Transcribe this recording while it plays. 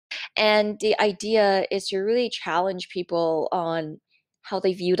And the idea is to really challenge people on how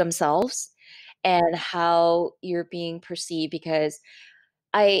they view themselves and how you're being perceived because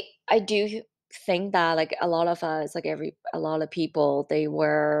I do think that like a lot of us, like a lot of people, they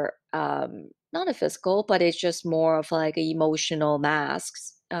wear not a physical, but it's just more of like emotional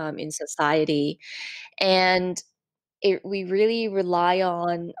masks in society. And we really rely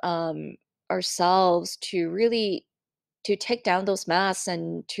on ourselves to really to take down those masks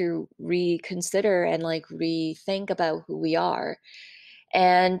and to reconsider and like rethink about who we are.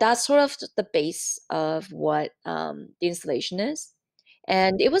 And that's sort of the base of what the installation is.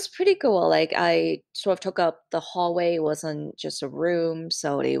 And it was pretty cool. Like I sort of took up the hallway. It wasn't just a room,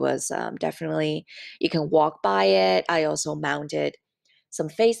 so it was definitely you can walk by it. I also mounted some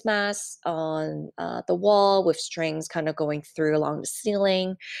face masks on the wall with strings kind of going through along the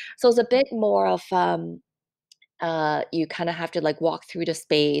ceiling. So it's a bit more of you kind of have to like walk through the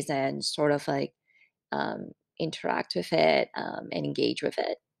space and sort of like interact with it and engage with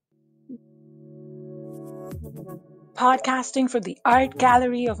it. Podcasting for the Art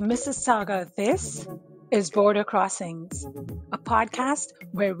Gallery of Mississauga, this is Border Crossings, a podcast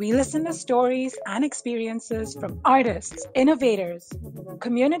where we listen to stories and experiences from artists, innovators,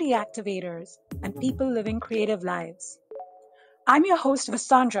 community activators, and people living creative lives. I'm your host,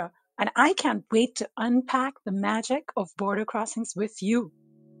 Vasundra, and I can't wait to unpack the magic of border crossings with you.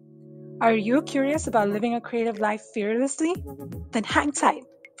 Are you curious about living a creative life fearlessly? Then hang tight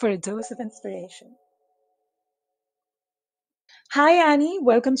for a dose of inspiration. Hi, Annie.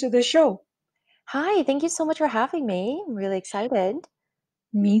 Welcome to the show. Hi, thank you so much for having me. I'm really excited.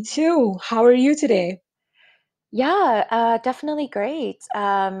 Me too. How are you today? Yeah, definitely great.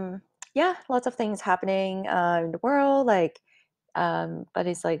 Yeah, lots of things happening in the world, like, but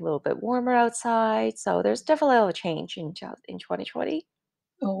it's like a little bit warmer outside, so there's definitely a little change in 2020.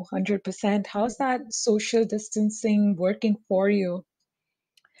 Oh, 100%. How's that social distancing working for you?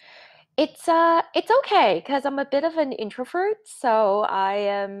 It's okay because I'm a bit of an introvert, so I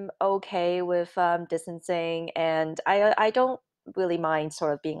am okay with distancing, and I don't really mind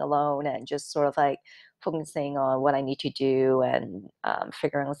sort of being alone and just sort of like focusing on what I need to do and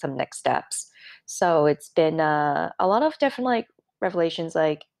figuring out some next steps. So it's been a lot of different like revelations,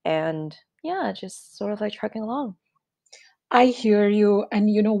 like and yeah, just sort of like trucking along. I hear you. And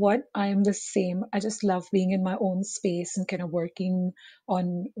you know what? I am the same. I just love being in my own space and kind of working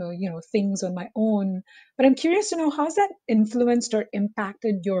on, things on my own. But I'm curious to know, how's that influenced or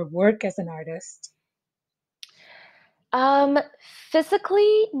impacted your work as an artist? Um,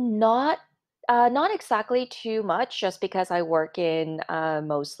 physically, not exactly too much, just because I work in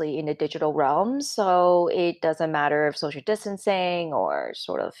mostly in the digital realm, so it doesn't matter if social distancing or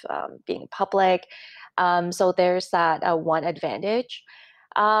sort of being public. So there's that one advantage.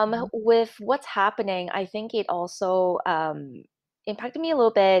 With what's happening, I think it also impacted me a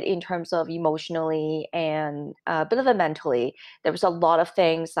little bit in terms of emotionally and a bit of it mentally. There was a lot of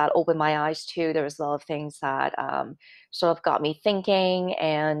things that opened my eyes to. There was a lot of things that sort of got me thinking,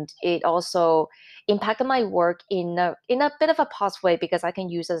 and it also impacted my work in a bit of a positive way because I can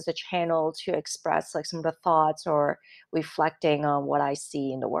use it as a channel to express like some of the thoughts or reflecting on what I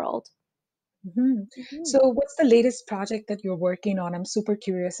see in the world. Mhm. Mhm. So, what's the latest project that you're working on? I'm super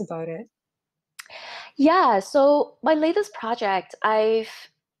curious about it. Yeah, so my latest project, I've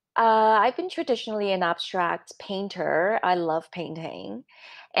been traditionally an abstract painter. I love painting,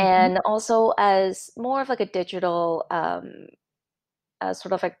 Mhm. and also as more of like a digital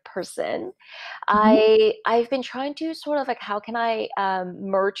sort of like person. Mhm. I've been trying to sort of like how can I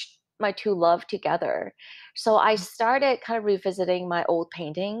merge my two love together. So I started kind of revisiting my old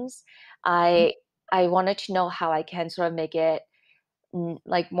paintings. I I wanted to know how I can sort of make it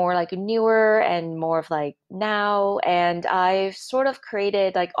like more like newer and more of like now. And I've sort of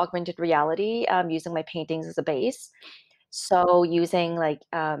created like augmented reality using my paintings as a base. So using like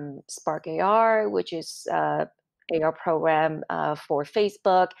Spark AR, which is AR program for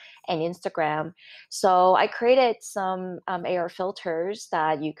Facebook and Instagram. So I created some AR filters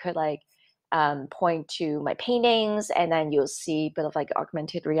that you could like point to my paintings, and then you'll see a bit of like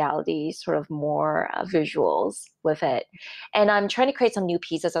augmented reality, sort of more visuals with it. And I'm trying to create some new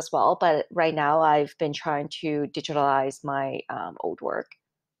pieces as well, but right now I've been trying to digitalize my old work.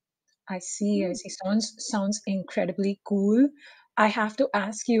 I see. I see. Sounds incredibly cool. I have to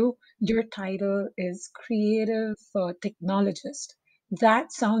ask you, your title is creative technologist.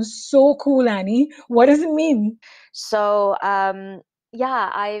 That sounds so cool, Annie. What does it mean? So,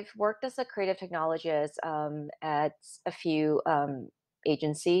 yeah, I've worked as a creative technologist at a few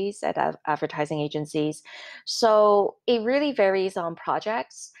agencies, at advertising agencies. So it really varies on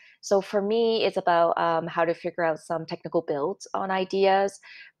projects. So for me, it's about how to figure out some technical builds on ideas,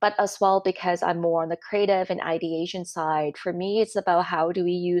 but as well because I'm more on the creative and ideation side. For me, it's about how do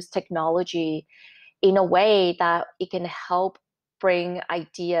we use technology in a way that it can help bring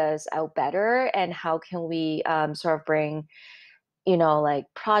ideas out better, and how can we sort of bring like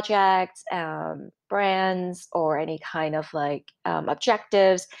projects, brands, or any kind of like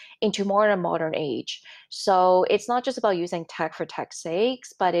objectives into more in a modern age. So it's not just about using tech for tech's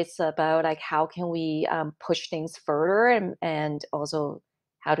sakes, but it's about like how can we push things further, and also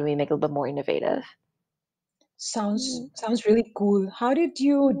how do we make it a little bit more innovative. Sounds really cool. How did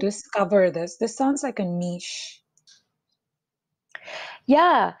you discover this? This sounds like a niche.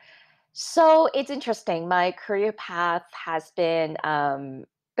 Yeah. So it's interesting. My career path has been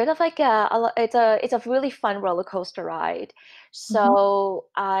bit of like it's a really fun roller coaster ride. Hmm. So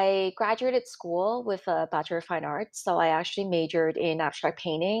I graduated school with a Bachelor of Fine Arts. So I actually majored in abstract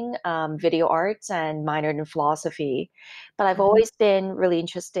painting, video arts, and minored in philosophy. But I've Hmm. always been really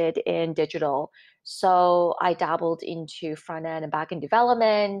interested in digital. So I dabbled into front end and back end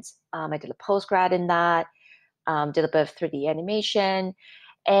development. I did a postgrad in that, did a bit of 3D animation.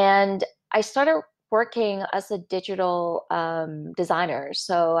 And I started working as a digital designer.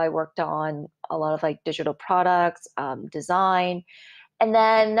 So I worked on a lot of like digital products, design. And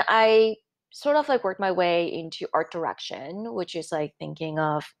then I sort of like worked my way into art direction, which is like thinking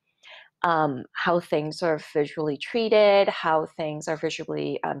of how things are visually treated, how things are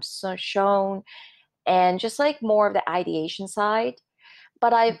visually shown, and just like more of the ideation side.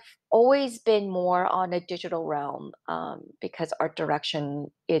 But I've always been more on a digital realm, because art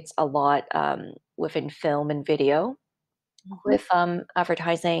direction, it's a lot within film and video Hmm. with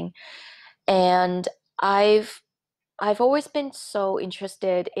advertising. And I've I've always been so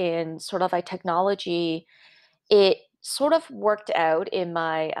interested in sort of like technology. It sort of worked out in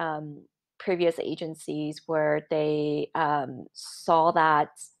my previous agencies where they saw that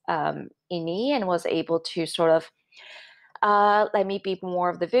in me, and was able to sort of let me be more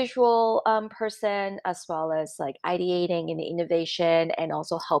of the visual person, as well as like ideating and innovation, and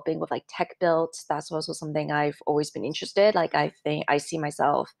also helping with like tech builds. That's also something I've always been interested. Like I think I see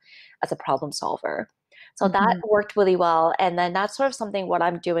myself as a problem solver. So that Hmm. worked really well. And then that's sort of something what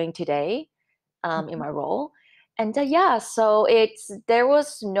I'm doing today in my role. And yeah, so there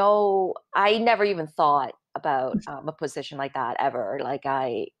was I never even thought about a position like that ever. Like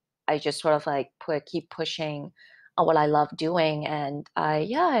I just sort of like keep pushing on what I love doing, and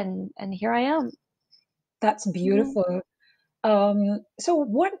yeah, and here I am. That's Mhm. beautiful. So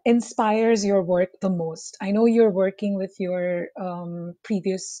what inspires your work the most? I know you're working with your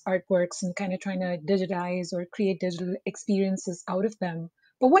previous artworks and kind of trying to digitize or create digital experiences out of them.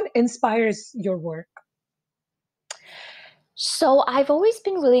 But what inspires your work? So I've always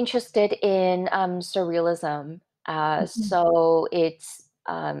been really interested in surrealism. Mhm. So it's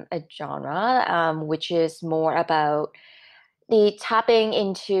a genre which is more about the tapping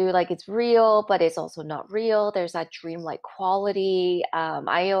into like it's real, but it's also not real. There's that dreamlike quality.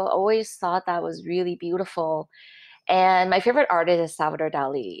 Always thought that was really beautiful. And my favorite artist is Salvador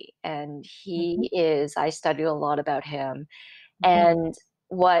Dali, and Mhm. I studied a lot about him. Mhm. And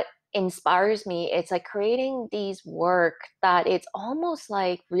what inspires me, it's like creating these work that it's almost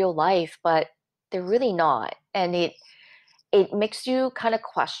like real life, but they're really not. And it makes you kind of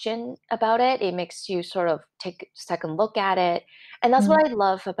question about it. It makes you sort of take a second look at it. And that's Mhm. what I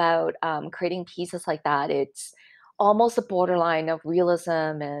love about creating pieces like that. It's almost a borderline of realism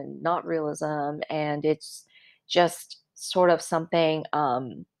and not realism. And it's just sort of something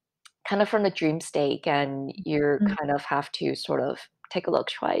kind of from the dream state. And you're Mhm. kind of have to sort of take a look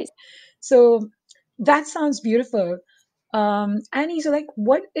twice. So that sounds beautiful. Annie, so like,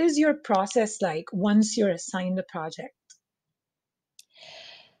 what is your process like once you're assigned a project?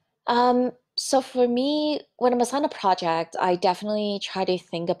 So for me, when I'm assigned a project, I definitely try to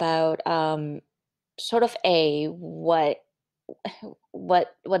think about sort of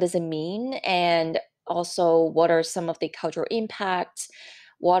what does it mean, and also what are some of the cultural impacts,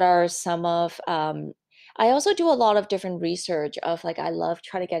 what are some of I also do a lot of different research of like I love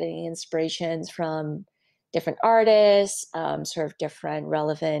trying to get any inspirations from different artists, sort of different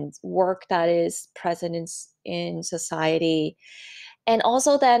relevant work that is present in society. And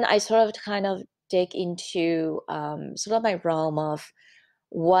also then I sort of kind of dig into sort of my realm of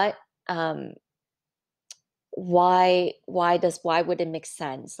what um, why would it make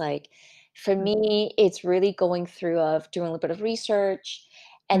sense? Like for me, it's really going through of doing a little bit of research,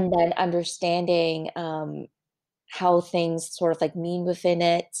 Mhm. and then understanding how things sort of like mean within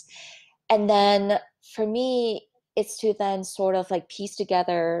it. And then for me, it's to then sort of like piece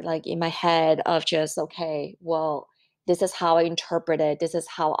together like in my head of just, okay, well, this is how I interpret it. This is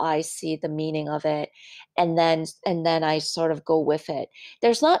how I see the meaning of it. And then I sort of go with it.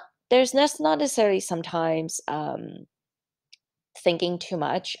 There's not there's not necessarily sometimes thinking too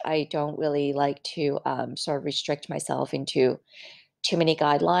much. I don't really like to sort of restrict myself into too many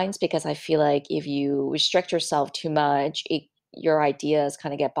guidelines because I feel like if you restrict yourself too much, your ideas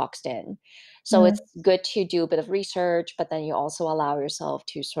kind of get boxed in. So Mm, it's good to do a bit of research, but then you also allow yourself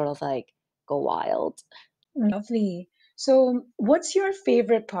to sort of like go wild. lovely. So, what's your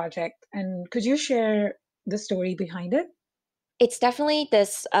favorite project? And could you share the story behind it? It's definitely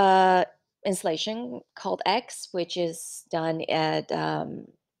this installation called X, which is done at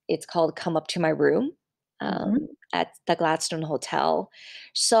it's called Come Up to My Room Mm-hmm, at the Gladstone Hotel.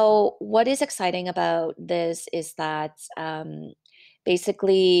 So what is exciting about this is that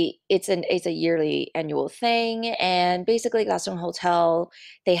basically it's a yearly annual thing, and basically Gladstone Hotel,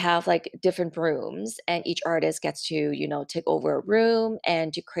 they have like different rooms, and each artist gets to, take over a room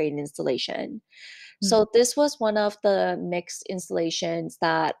and to create an installation. So this was one of the mixed installations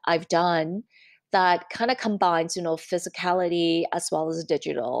that I've done that kind of combines, physicality as well as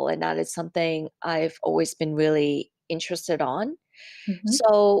digital. And that is something I've always been really interested on. mm-hmm,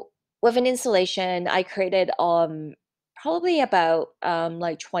 So with an installation, I created probably about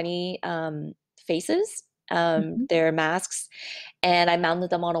like 20 faces. mm-hmm, They're masks, and I mounted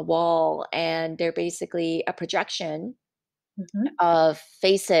them on a wall, and they're basically a projection mm-hmm, of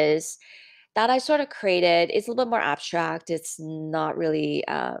faces that I sort of created. It's a little bit more abstract. It's not really,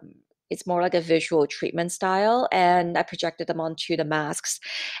 it's more like a visual treatment style. And I projected them onto the masks.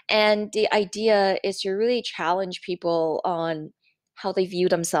 And the idea is to really challenge people on how they view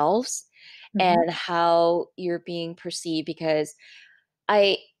themselves mm-hmm, and how you're being perceived. Because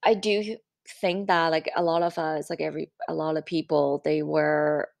I do think that like a lot of us, like a lot of people, they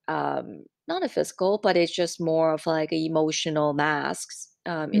were not a physical, but it's just more of like emotional masks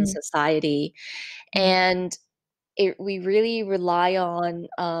in mm, society. mm, And we really rely on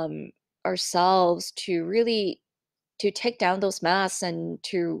ourselves to really to take down those masks and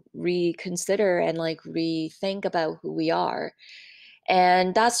to reconsider and like rethink about who we are.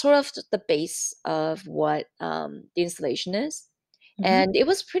 And that's sort of the base of what the installation is. mm-hmm, And it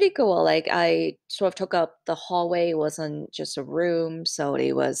was pretty cool. Like I sort of took up the hallway. It wasn't just a room, so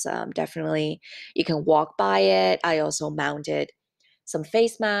it was definitely you can walk by it. I also mounted some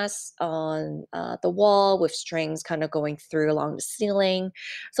face masks on the wall with strings kind of going through along the ceiling.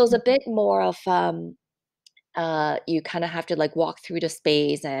 So it's a mm-hmm, bit more of you kind of have to like walk through the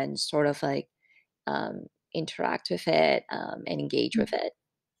space and sort of like um, interact with it and engage with mm. it.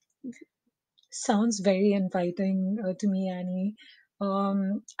 Sounds very inviting to me, Annie.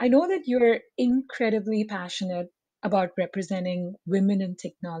 I know that you're incredibly passionate about representing women in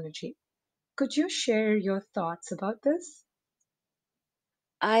technology. Could you share your thoughts about this?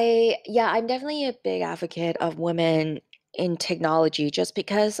 Yeah, I'm definitely a big advocate of women in technology just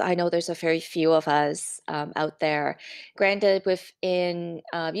because I know there's a very few of us out there. Granted, within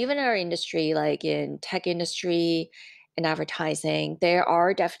even our industry, like in tech industry and advertising, there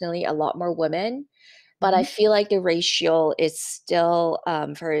are definitely a lot more women, but I Mm-hmm, feel like the ratio is still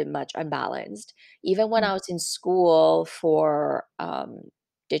very much unbalanced. Even when I was in school for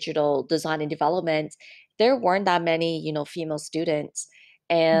digital design and development, there weren't that many, female students,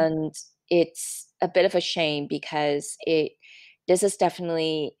 mm-hmm, and it's a bit of a shame because it this is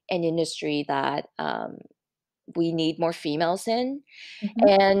definitely an industry that we need more females in. mm-hmm,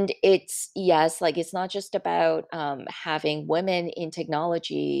 And it's yes, like it's not just about having women in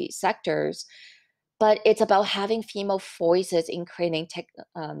technology sectors, but it's about having female voices in creating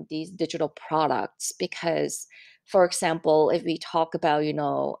these digital products. Because, for example, if we talk about,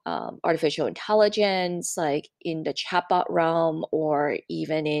 artificial intelligence, like in the chatbot realm, or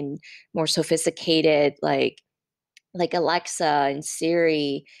even in more sophisticated, like Alexa and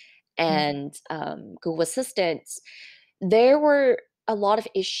Siri and Google Assistants, there were a lot of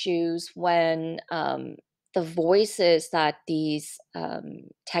issues when the voices that these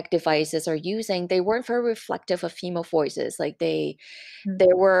tech devices are using, they weren't very reflective of female voices. Like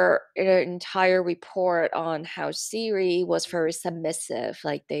there were an entire report on how Siri was very submissive,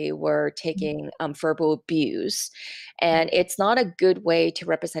 like they were taking verbal abuse. And it's not a good way to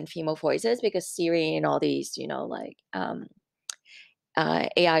represent female voices because Siri and all these,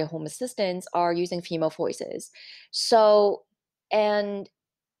 AI home assistants are using female voices. So, and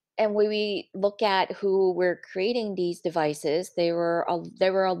when we look at who were creating these devices, there were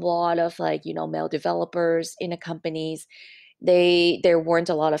a lot of like, male developers in the companies. there weren't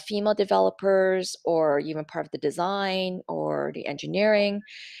a lot of female developers or even part of the design or the engineering.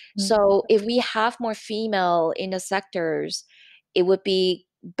 Mm, So if we have more female in the sectors, it would be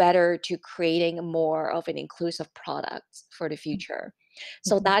better to creating more of an inclusive product for the future.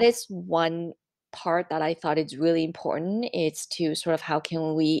 So mhm, that is one part that I thought is really important. It's to sort of how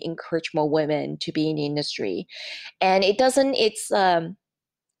can we encourage more women to be in the industry. And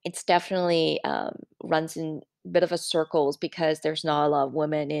it's definitely runs in a bit of a circles because there's not a lot of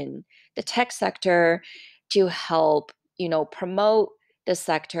women in the tech sector to help, promote the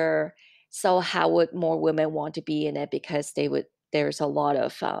sector. So how would more women want to be in it? Because there's a lot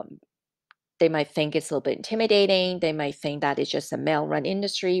of they might think it's a little bit intimidating. They might think that it's just a male-run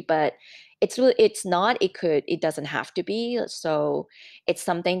industry, but it's not. It doesn't have to be. So it's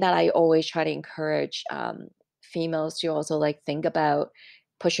something that I always try to encourage females to also like think about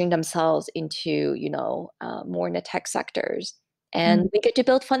pushing themselves into, more in the tech sectors. And mm. we get to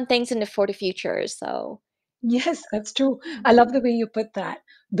build fun things for the future. So Yes, that's true. I love the way you put that.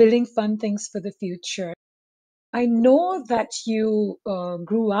 Building fun things for the future. I know that you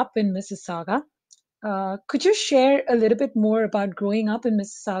grew up in Mississauga. Could you share a little bit more about growing up in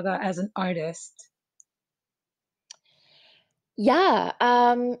Mississauga as an artist? yeah,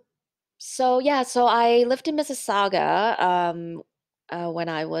 so I lived in Mississauga when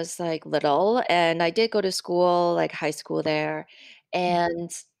I was like little, and I did go to school, like high school there. Mm,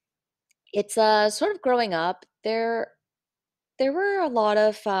 And it's sort of growing up there were a lot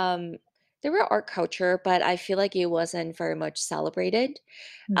of there were art culture, but I feel like it wasn't very much celebrated.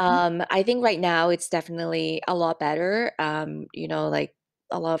 mhm, I think right now it's definitely a lot better. Like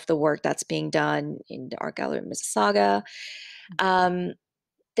a lot of the work that's being done in the Art Gallery of Mississauga. Um,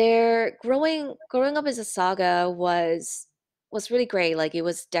 there growing up as a saga was really great. Like it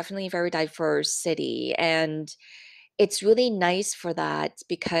was definitely a very diverse city, and it's really nice for that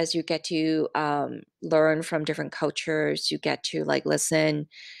because you get to learn from different cultures. You get to like listen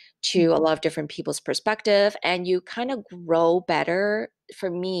to a mhm, lot of different people's perspective, and you kind of grow better. For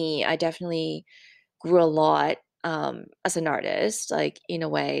me, I definitely grew a lot as an artist, like in a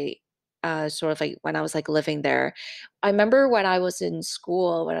way, sort of like when I was like living there. I remember when I was in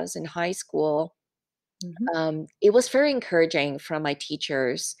school, when I was in high school, mhm, it was very encouraging from my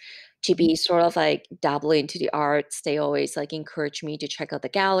teachers to mhm, be sort of like dabbling into the arts. They always like encouraged me to check out the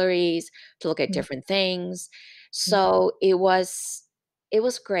galleries, to look at mhm, different things. mhm. So it was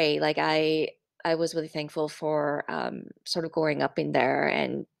great. Like I was really thankful for sort of growing up in there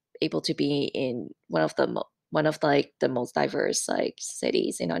and able to be in one of like the most diverse like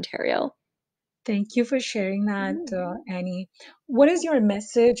cities in Ontario. Thank you for sharing that, Mhm. Annie. What is your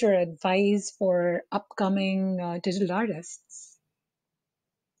message or advice for upcoming digital artists?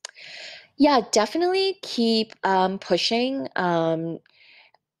 Yeah, definitely keep pushing.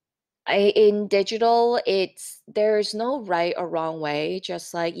 In digital, there's no right or wrong way,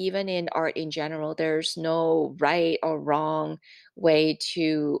 just like even in art in general, there's no right or wrong way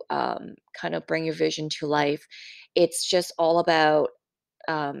to kind of bring your vision to life. It's just all about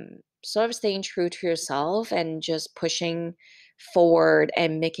sort of staying true to yourself and just pushing forward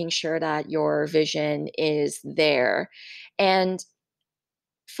and making sure that your vision is there. And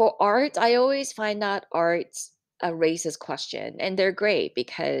for art, I always find that art raises question, and they're great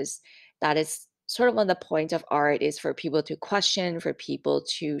because that is sort of one of the points of art is for people to question, for people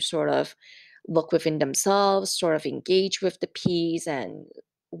to sort of look within themselves, sort of engage with the piece and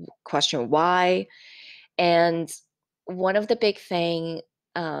question why. And one of the big thing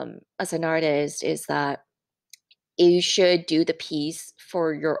as an artist is that you should do the piece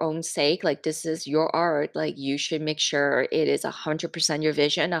for your own sake. Like this is your art. Like you should make sure it is 100% your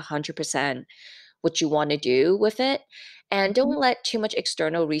vision, 100% what you want to do with it. And Mhm, don't let too much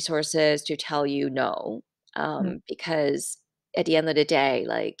external resources to tell you no. mm. Because at the end of the day,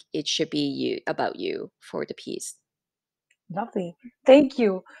 like it should be about you for the piece. Lovely. Thank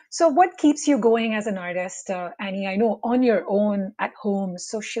you. So, what keeps you going as an artist, Annie? I know on your own, at home,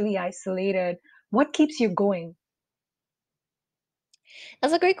 socially isolated. What keeps you going?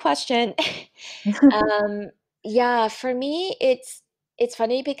 That's a great question. Um, yeah, for me, it's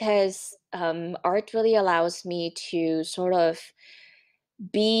funny because art really allows me to sort of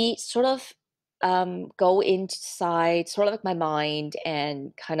go inside sort of like my mind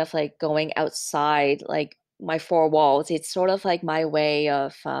and kind of like going outside like my four walls. It's sort of like my way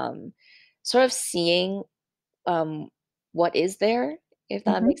of sort of seeing um what is there, if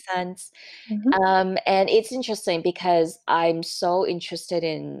that Mhm, makes sense. mhm, And it's interesting because I'm so interested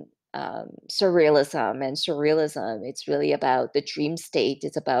in surrealism, and surrealism, it's really about the dream state.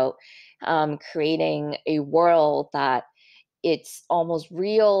 It's about creating a world that it's almost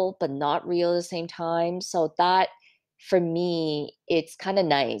real but not real at the same time. So that for me, it's kind of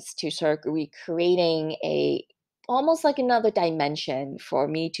nice to sort of recreating a almost like another dimension for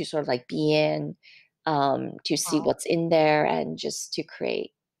me to sort of like be in, to see Wow. what's in there and just to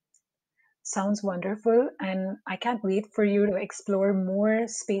create. Sounds wonderful. And I can't wait for you to explore more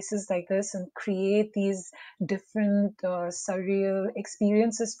spaces like this and create these different surreal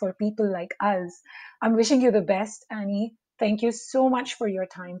experiences for people like us. I'm wishing you the best, Annie. Thank you so much for your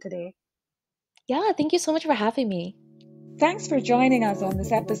time today. Yeah, thank you so much for having me. Thanks for joining us on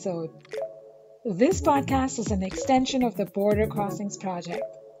this episode. This podcast is an extension of the Border Crossings Project,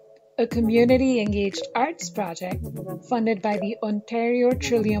 a community-engaged arts project funded by the Ontario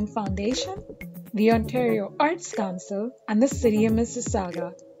Trillium Foundation, the Ontario Arts Council, and the City of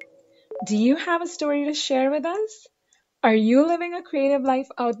Mississauga. Do you have a story to share with us? Are you living a creative life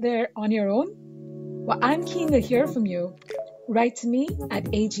out there on your own? Well, I'm keen to hear from you. Write to me at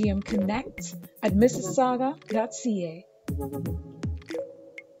agmconnect@mississauga.ca.